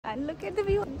and look at the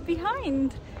view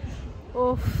behind.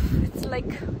 Oh, it's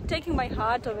like taking my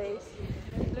heart away.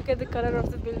 Look at the color of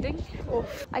the building. Oh,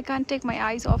 I can't take my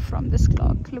eyes off from this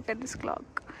clock. Look at this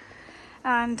clock.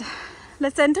 And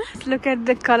let's enter. Look at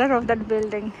the color of that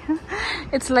building.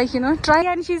 It's like, you know, try,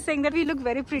 and she's saying that we look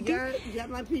very pretty. Ja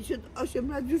mam 58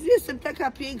 lat, już jestem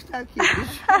taka piękna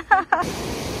kiedyś.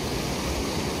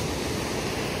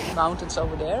 Mountains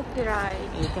over there. Right.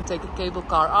 You can take a cable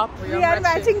car up. We are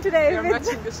matching today. We are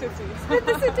matching the city. With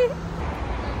the city.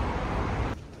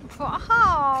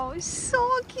 Wow,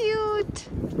 so cute.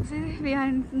 See, we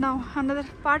are now another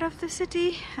part of the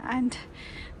city, and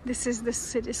this is the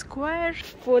city square.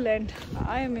 Poland.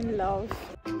 I am in love.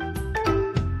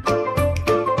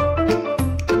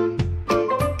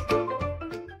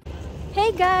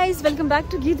 Hey guys, welcome back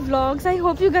to Geet Vlogs. I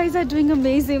hope you guys are doing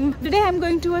amazing. Today I'm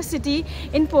going to a city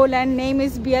in Poland. Name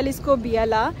is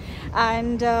Bielsko-Biała,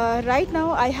 and right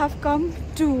now I have come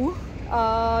to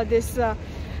this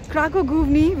krakow,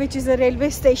 which is a railway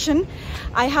station.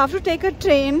 I have to take a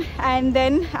train, and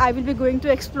then I will be going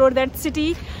to explore that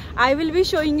city. I will be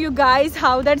showing you guys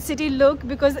how that city look,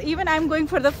 because even I'm going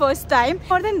for the first time.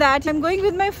 More than that, I'm going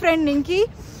with my friend Ninki.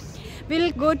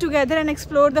 We'll go together and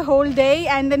explore the whole day,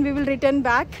 and then we will return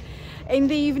back in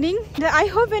the evening. I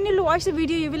hope when you watch the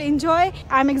video you will enjoy.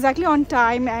 I'm exactly on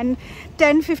time, and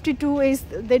 10:52 is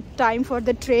the time for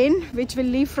the train which will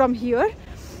leave from here.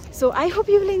 So I hope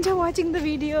you will enjoy watching the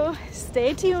video.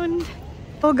 Stay tuned.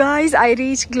 Oh guys, I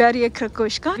reached Glaria Krakow.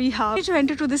 We have to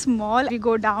enter to this mall. We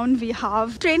go down, we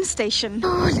have train station.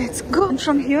 Oh, let's go. And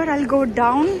from here I'll go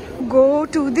down, go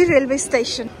to the railway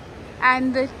station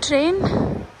and the train.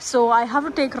 So I have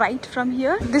to take right from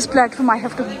here. This platform I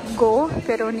have to go,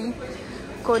 Peroni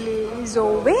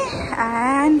Kolizove.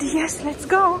 And yes, let's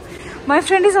go. My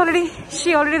friend is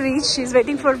she already reached. She's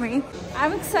waiting for me.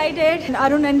 I'm excited.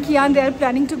 Arun and Kian, they are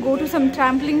planning to go to some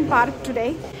trampoline park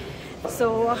today.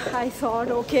 So I thought,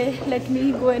 okay, let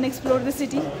me go and explore the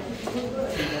city.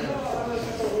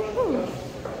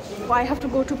 I have to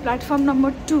go to platform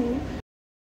number 2.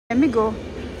 Let me go.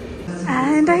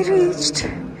 And I reached.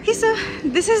 Okay, so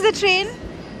this is the train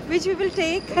which we will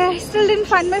take. I still didn't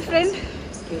find my friend.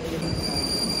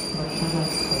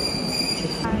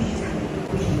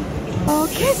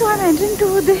 Okay, so I'm entering to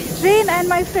the train, and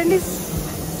my friend is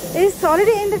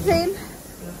already in the train.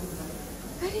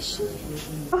 Where is she?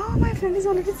 Oh, my friend is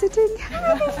already sitting.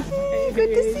 Hi,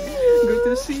 good to see you. Good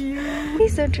to see you. Okay,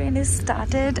 so train is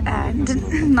started, and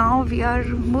now we are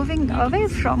moving away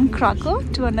from Krakow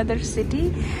to another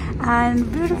city.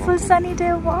 And beautiful sunny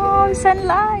day. Wow,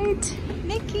 sunlight.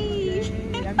 Nikki.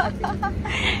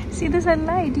 See the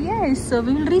sunlight? Yes. So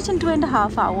we will reach in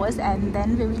 2.5 hours, and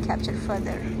then we will capture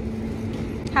further.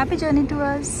 Happy journey to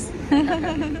us.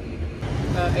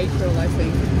 April, I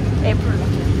think. April.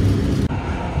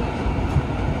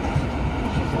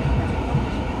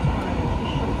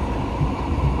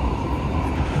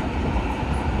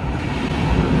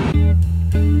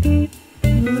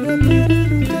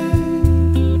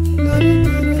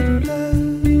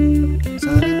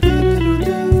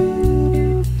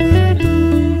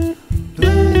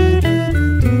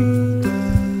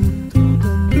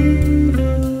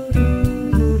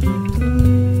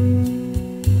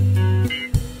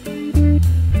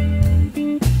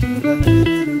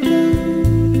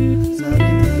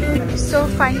 So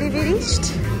finally we reached.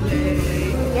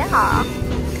 Yeah.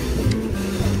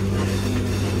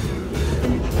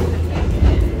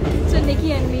 So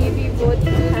Nikki and me, we both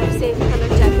have same color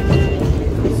jackets.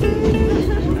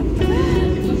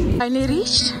 Finally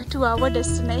reached to our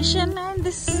destination, and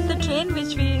this is the train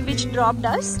which dropped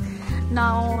us.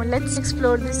 Now let's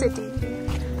explore the city.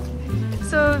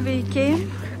 So we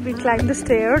came, we climbed the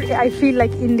stair. I feel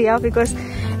like India, because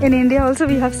in India also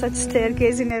we have such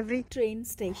staircase in every train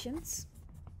stations.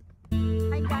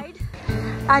 Hi guide.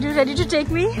 Are you ready to take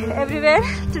me everywhere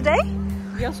today?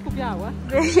 Bielsko-Biała.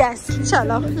 Yes,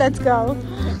 chalo, let's go.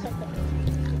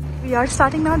 We are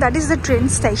starting now. That is the train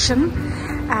station,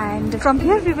 and from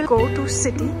here we will go to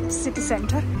city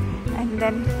center, and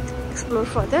then explore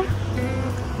further.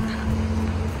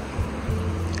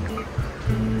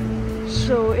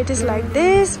 So it is like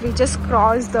this. We just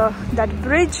crossed that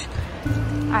bridge,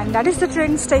 and that is the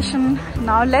train station.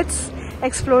 Now let's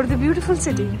explore the beautiful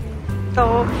city.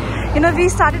 So, you know, we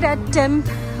started at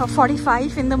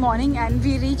 10:45 in the morning, and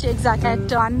we reached exactly at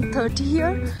 1:30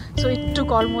 here. So it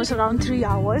took almost around 3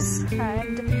 hours,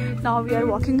 and now we are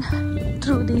walking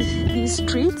through these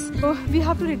streets. So we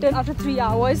have to return after 3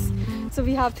 hours. So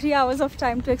we have 3 hours of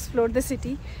time to explore the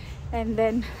city, and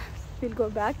then we'll go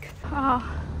back.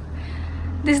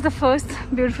 This is the first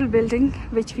beautiful building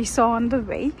which we saw on the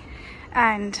way,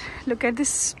 And look at this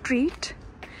street.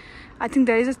 I think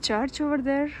there is a church over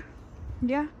there.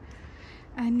 Yeah.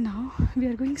 And now we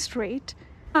are going straight.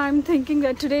 I'm thinking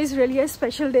that today is really a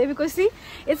special day because see,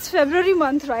 it's February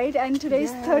month, right? And today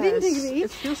is 13 degrees.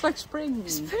 It feels like spring.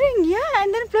 Spring, yeah.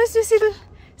 And then plus you see the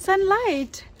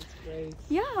sunlight. It's great.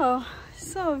 Yeah.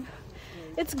 So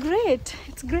it's great.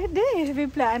 It's a great day we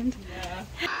planned. Yeah.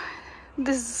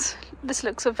 This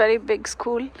looks a very big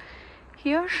school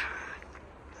here.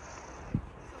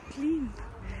 Clean.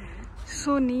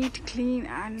 So neat, clean,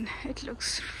 and it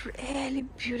looks really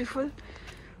beautiful.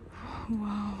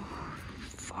 Wow.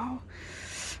 Wow.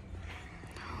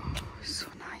 So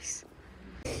nice.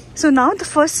 So now the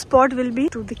first spot will be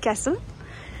to the castle,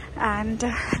 and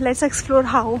let's explore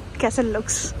how castle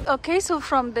looks. Okay, so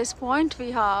from this point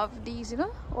we have these,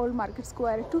 old market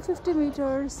square, 250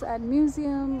 meters, and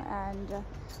museum, and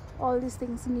all these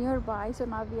things nearby. So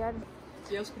now we are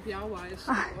Bielsko-Biała is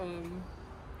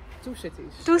two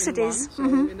cities. Two cities. So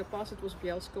in the past it was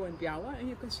Bielsko and Biała, and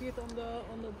you can see it on the.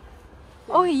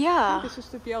 Oh yeah. This is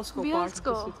the Bielsko part of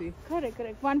the city. Correct.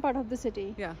 One part of the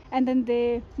city. Yeah. And then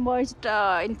they merged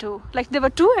into, like there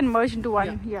were two and merged into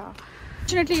one. Yeah.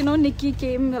 Fortunately, Nikki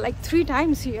came like 3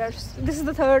 times here. This is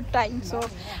the 3rd time, so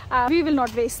we will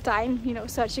not waste time,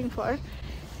 searching for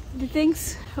the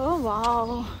things. Oh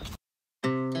wow.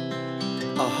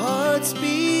 Our hearts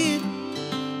beat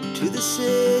to the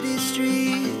city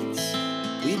streets.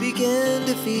 We began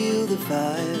to feel the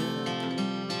fire.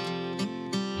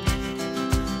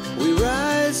 We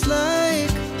rise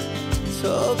like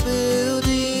tall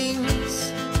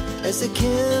buildings as the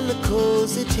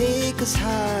chemicals, they take us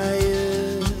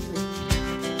higher.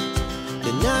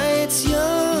 The night's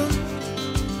young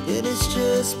and it's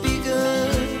just begun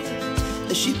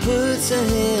as she puts her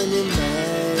hand in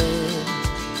mine.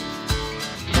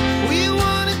 We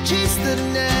wanna chase the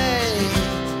night,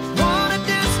 wanna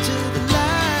dance to the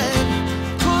light,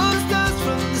 pull the stars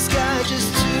from the sky,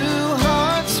 just 2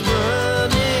 hearts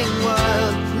running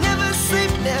wild. Never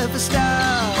sleep, never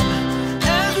stop,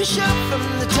 as we shout from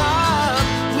the top.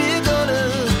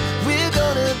 We're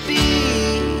gonna be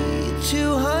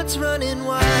 2 hearts running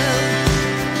wild.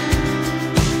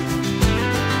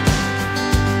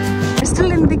 We're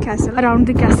still in the castle, around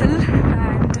the castle,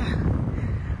 and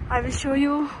I will show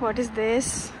you what is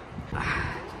this.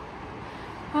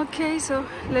 Okay, so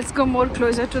let's go more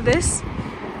closer to this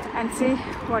and see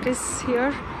what is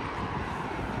here.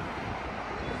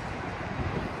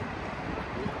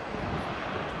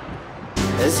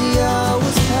 As the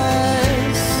hours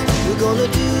pass, we're gonna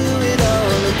do it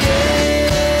all again.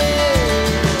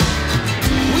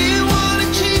 We wanna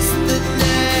chase the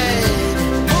night,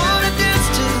 wanna dance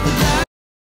to the light.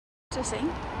 Interesting.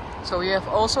 So we have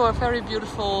also a very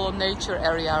beautiful nature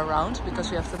area around because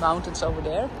we have the mountains over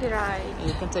there. Right. And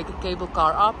you can take a cable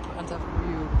car up and have a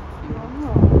view.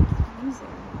 Oh, amazing.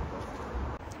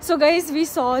 So guys, we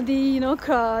saw the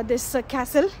this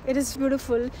castle. It is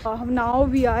beautiful. Now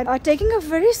we are taking a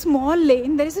very small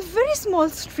lane. There is a very small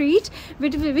street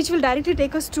which will directly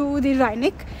take us to the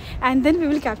Rheineck, and then we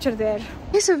will capture there.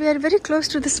 Okay, so we are very close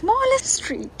to the smallest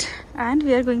street, and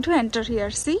we are going to enter here.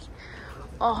 See?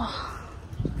 Oh.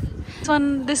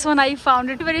 This one I found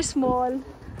it very small,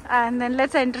 and then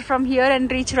let's enter from here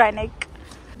and reach Rheineck.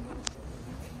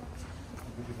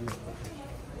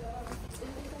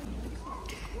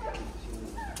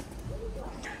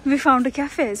 We found a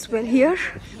cafe as well here.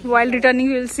 While returning,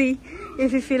 we will see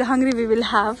if we feel hungry, we will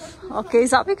have. Okay,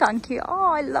 zapikanki.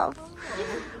 Oh, I love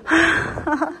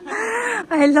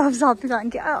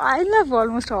zapikanki. I love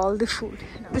almost all the food.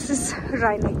 This is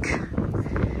Rheineck.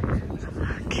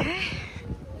 Okay.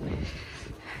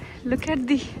 Look at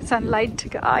the sunlight,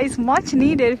 guys. Much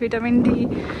needed vitamin D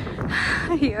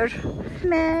here.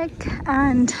 Neck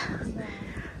and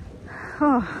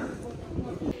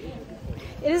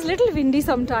it is little windy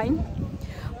sometime,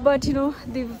 but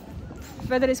the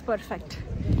weather is perfect.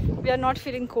 We are not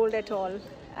feeling cold at all.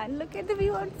 And look at the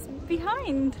view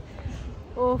behind.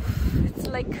 Oh, it's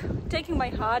like taking my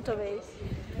heart away.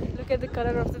 Look at the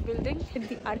color of the building,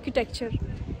 the architecture,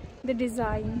 the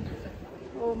design.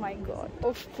 Oh my God,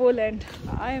 of Poland.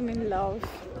 I am in love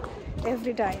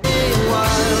every time.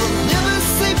 Never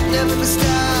sleep, never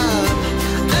stop,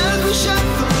 as we shout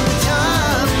from the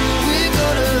top. We're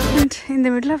gonna. And in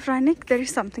the middle of Rheineck, there is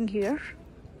something here.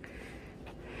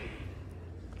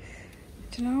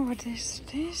 Do you know what is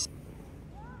this?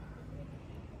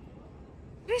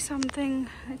 There is something.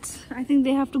 I think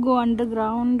they have to go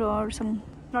underground or some.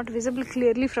 Not visible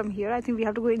clearly from here. I think we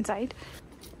have to go inside.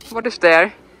 What is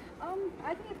there?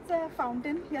 I think it's a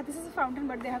fountain. Yeah, this is a fountain,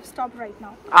 but they have stopped right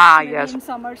now. Ah, Maybe yes. in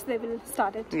summers they will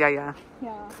start it. Yeah.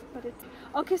 Yeah, but it's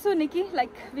okay. So Nikki,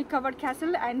 like we covered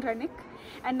Castle and Rennick,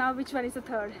 and now which one is the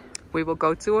third? We will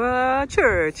go to a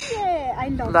church. Yeah, I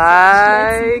love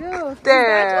Like let's go.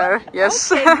 there.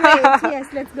 Yes. Okay, great. Yes,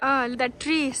 let's go. That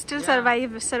tree is still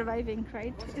surviving,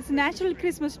 right? It's a natural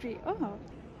Christmas tree. Oh,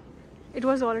 it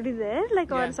was already there,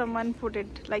 like, or someone put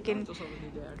it like in,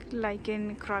 like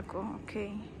in Krakow.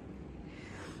 Okay.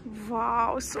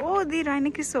 Wow. So the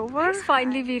Rennick is over.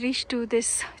 Finally, we reached to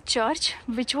this church,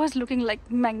 which was looking like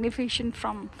magnificent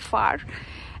from far,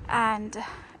 and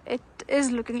it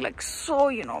is looking like so,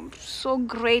 you know, so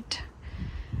great.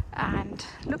 And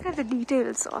look at the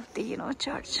details of the, you know,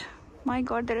 church. My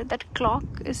God, that clock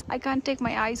is, I can't take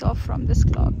my eyes off from this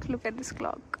clock. Look at this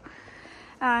clock.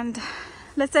 And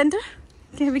let's enter.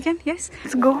 Okay, we can. Yes,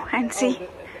 let's go and see.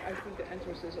 I think the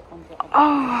entrance is on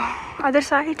the Other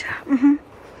side.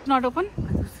 Not open.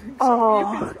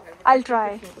 Oh, I'll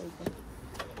try.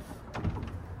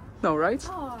 No, right?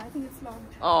 Oh, I think it's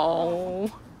locked.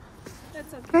 Oh.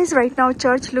 That's okay. Guys, right now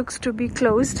church looks to be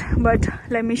closed, but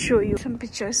let me show you some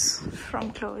pictures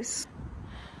from close.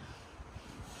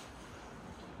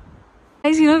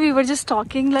 Guys, you know, we were just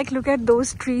talking, like, look at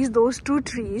those trees, those two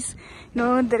trees. You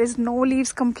know, there is no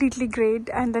leaves, completely grey.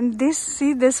 And then this,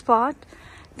 see this part?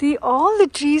 All the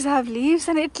trees have leaves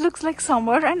and it looks like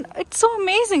summer, and it's so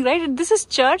amazing, right? This is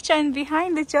church, and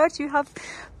behind the church you have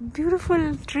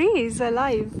beautiful trees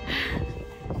alive.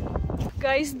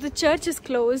 Guys, the church is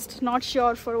closed. Not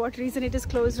sure for what reason it is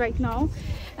closed right now,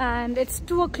 and it's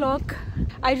 2 o'clock.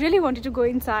 I really wanted to go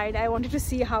inside. I wanted to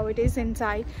see how it is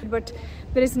inside, but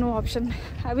there is no option.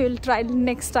 I will try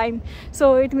next time.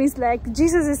 So it means, like,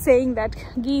 Jesus is saying that,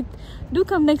 Geet, do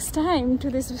come next time to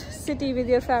this city with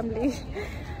your family.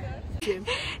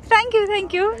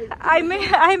 Thank you. I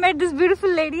met this beautiful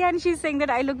lady, and she's saying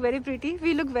that I look very pretty.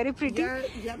 We look very pretty.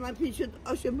 Ja mam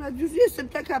 58 lat, już jestem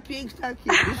taka piękna jak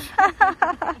kiedyś.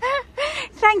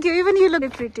 Thank you. Even you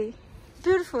look pretty.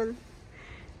 Beautiful.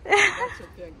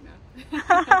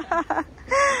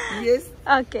 Jest?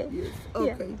 Okay. Jest,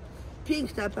 okej.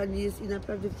 Piękna pani jest i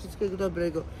naprawdę wszystkiego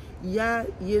dobrego. Ja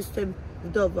jestem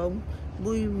wdową.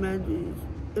 Mój męż...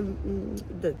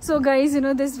 So guys, you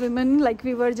know, this woman, like,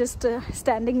 we were just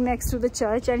standing next to the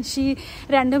church, and she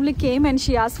randomly came and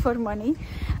she asked for money,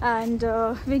 and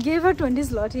we gave her 20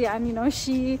 zloty, and you know,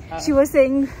 she was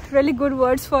saying really good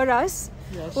words for us.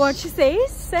 Yes. What she said?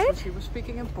 So she was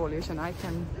speaking in Polish, and I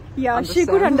can understand. She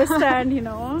could understand, you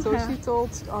know. So she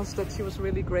told us that she was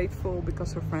really grateful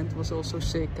because her friend was also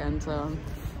sick, and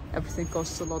everything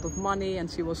costs a lot of money, and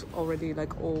she was already,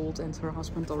 like, old, and her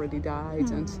husband already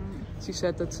died. And she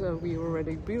said that we were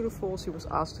already beautiful. She was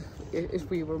asked if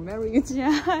we were married.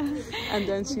 And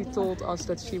then she told us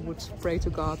that she would pray to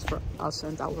God for us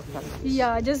and our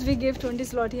families. Just we gave 20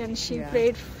 zloty, and she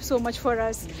prayed so much for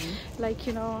us. Like,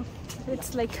 you know,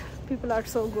 it's like people are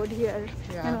so good here.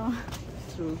 You know.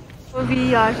 True. So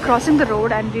we are crossing the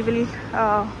road, and we will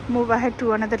move ahead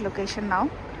to another location now.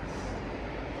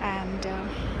 And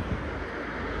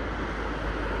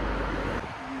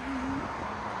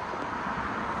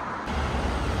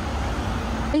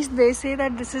they say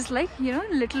that this is like, you know,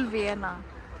 little Vienna.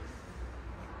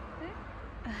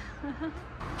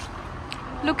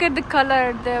 Look at the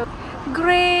color, the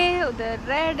grey, the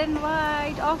red and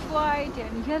white, off-white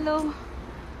and yellow.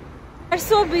 We're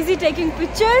so busy taking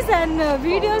pictures and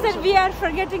videos that we are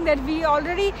forgetting that we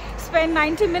already spent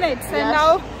 90 minutes and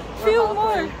now few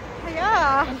more.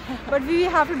 But we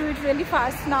have to do it really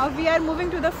fast. Now we are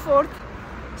moving to the 4th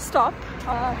stop.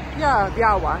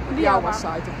 Biała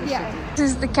side of the city.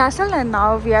 This is the castle, and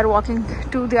now we are walking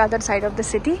to the other side of the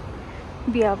city,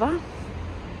 Biała.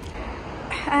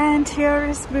 And here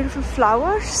is beautiful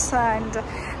flowers, and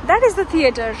that is the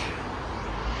theater.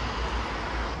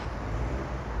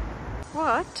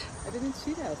 What? I didn't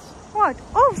see that. What?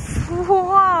 Oh,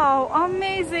 wow,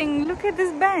 amazing. Look at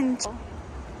this bench.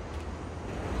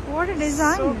 What a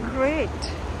design. So great.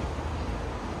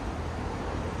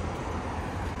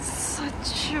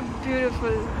 Such a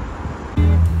beautiful.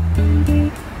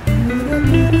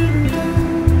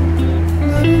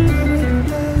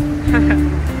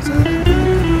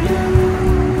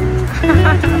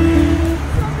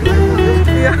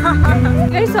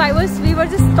 Guys, so we were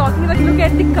just talking about, look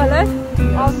at the color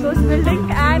of those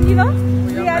buildings, and you know,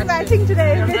 we are matching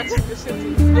today with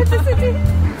the city.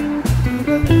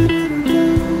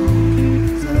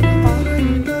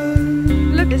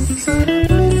 Look, this is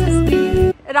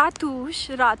the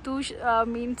Ratush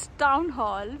means town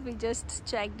hall. We just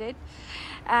checked it,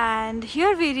 and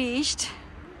here we reached.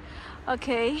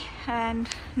 Okay, and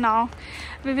now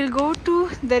we will go to,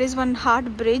 there is one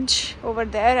hard bridge over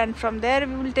there, and from there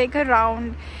we will take a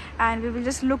round and we will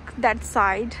just look that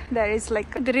side. There is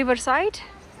like the river side.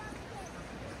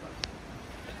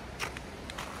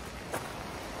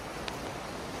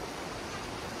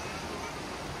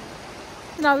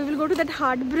 Now we will go to that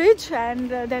hard bridge, and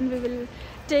then we will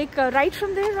take a right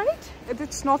from there, right?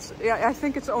 It's not, yeah, I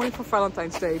think it's only for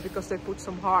Valentine's Day because they put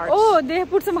some hearts. Oh, they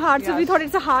put some hearts, Yes. so we thought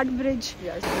it's a hard bridge.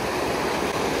 Yes.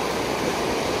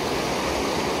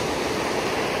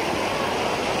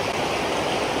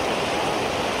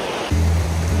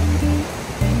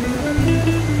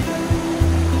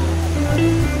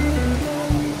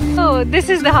 Oh, this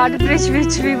is the hard bridge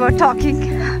which we were talking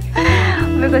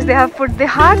because they have put the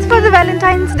hearts for the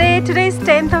Valentine's Day. Today is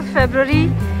 10th of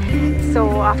February.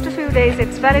 So after a few days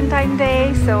it's Valentine's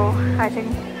Day. So I think,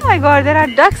 oh my god, there are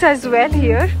ducks as well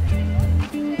here.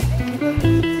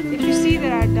 If you see,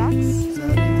 there are ducks.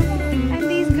 And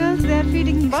these girls, they are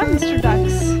feeding buns to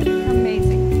ducks.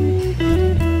 Amazing.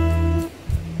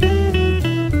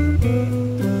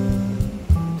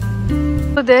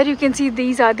 So there you can see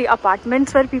these are the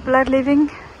apartments where people are living,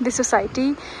 the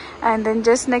society, and then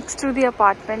just next to the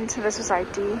apartments, the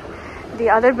society, the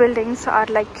other buildings are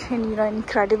like, you know,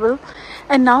 incredible.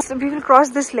 And now we will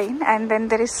cross this lane, and then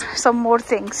there is some more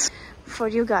things for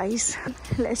you guys.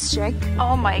 Let's check.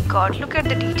 Oh my god, look at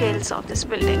the details of this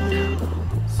building.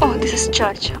 Oh, this is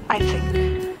church, I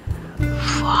think.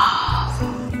 Wow.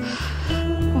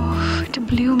 Oh, it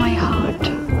blew my heart.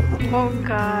 Oh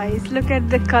guys, look at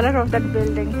the color of that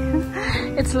building.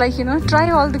 It's like, you know,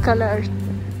 try all the colors.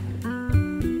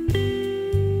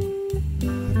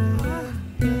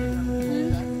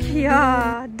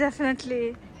 Yeah,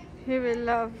 definitely he will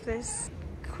love this.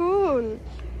 Cool.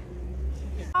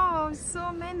 Oh,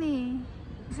 so many.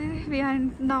 See, we are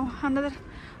in now another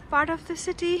part of the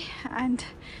city, and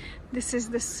this is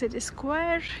the city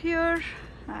square here,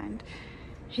 and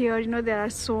here, you know, there are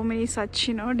so many such,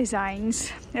 you know,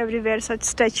 designs everywhere, such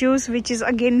statues, which is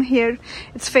again here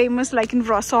it's famous, like in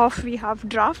Warsaw we have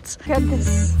drafts. Look at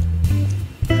this.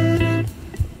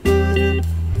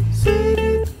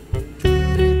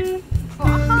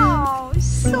 Wow,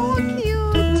 so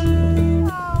cute.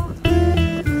 Wow.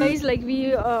 Guys, like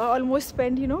we almost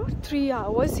spent, you know, 3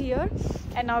 hours here,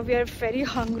 and now we are very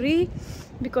hungry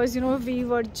because, you know, we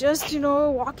were just, you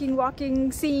know,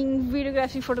 walking, seeing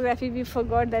videography, photography. We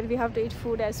forgot that we have to eat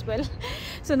food as well.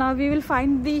 So now we will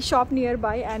find the shop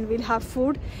nearby and we'll have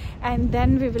food, and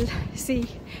then we will see,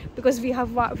 because we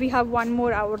have 1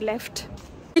 more hour left.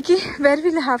 Vicky, where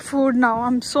will I have food now?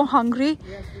 I'm so hungry.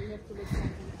 Yes, we have to look.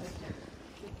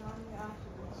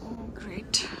 Oh,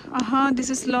 great. This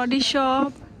is Lodi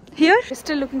shop. Here, we're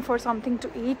still looking for something to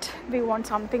eat. We want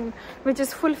something which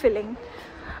is fulfilling.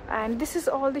 And this is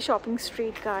all the shopping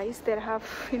street, guys. They have,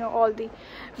 you know, all the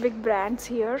big brands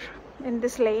here in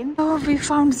this lane. Oh, we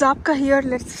found Zapka here.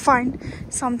 Let's find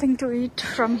something to eat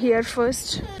from here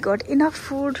first. Got enough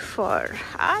food for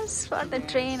us for the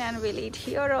train, and we'll eat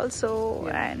here also.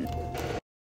 And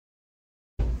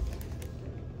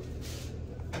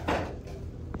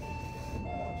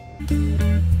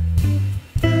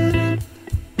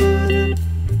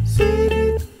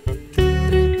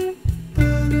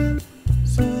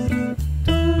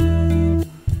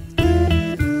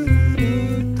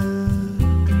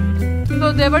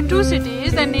there were 2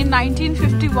 cities, and in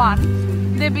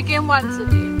 1951 they became 1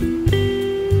 city.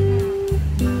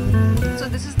 So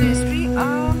this is the history.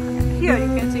 Here you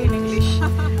can see in English.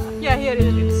 Yeah, here it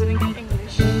is in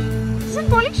English. It's in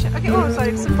Polish? Okay, oh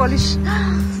sorry, it's in Polish.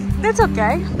 That's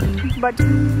okay. But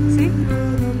see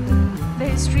the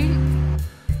history.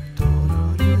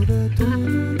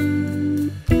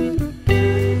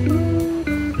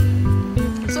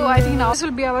 So I think now this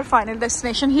will be our final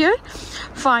destination here.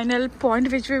 Final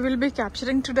point which we will be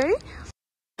capturing today.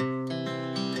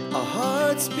 Our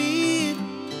hearts beat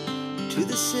to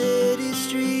the city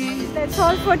streets. That's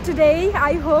all for today.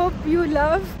 I hope you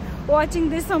love watching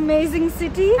this amazing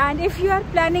city, and if you are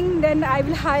planning, then I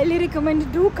will highly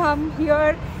recommend do come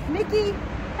here. Nikki,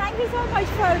 thank you so much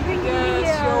for bringing me here.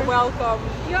 Yes, you're welcome.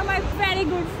 You're my very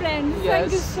good friend. Yes.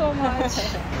 Thank you so much.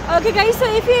 Okay guys, so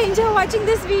if you enjoy watching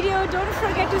this video, don't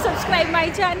forget to subscribe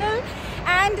my channel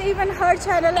and even her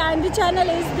channel, and the channel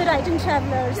is The Writing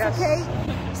Travelers. Yes. Okay,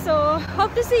 so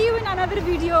hope to see you in another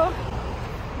video.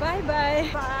 Bye bye.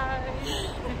 Bye.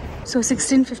 So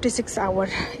 16:56 hour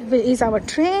is our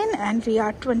train, and we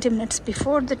are 20 minutes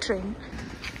before the train.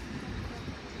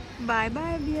 Bye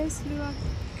bye Bielsko-Biała.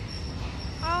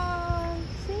 Oh,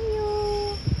 see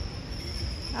you.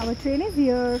 Our train is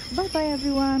here. Bye bye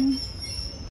everyone.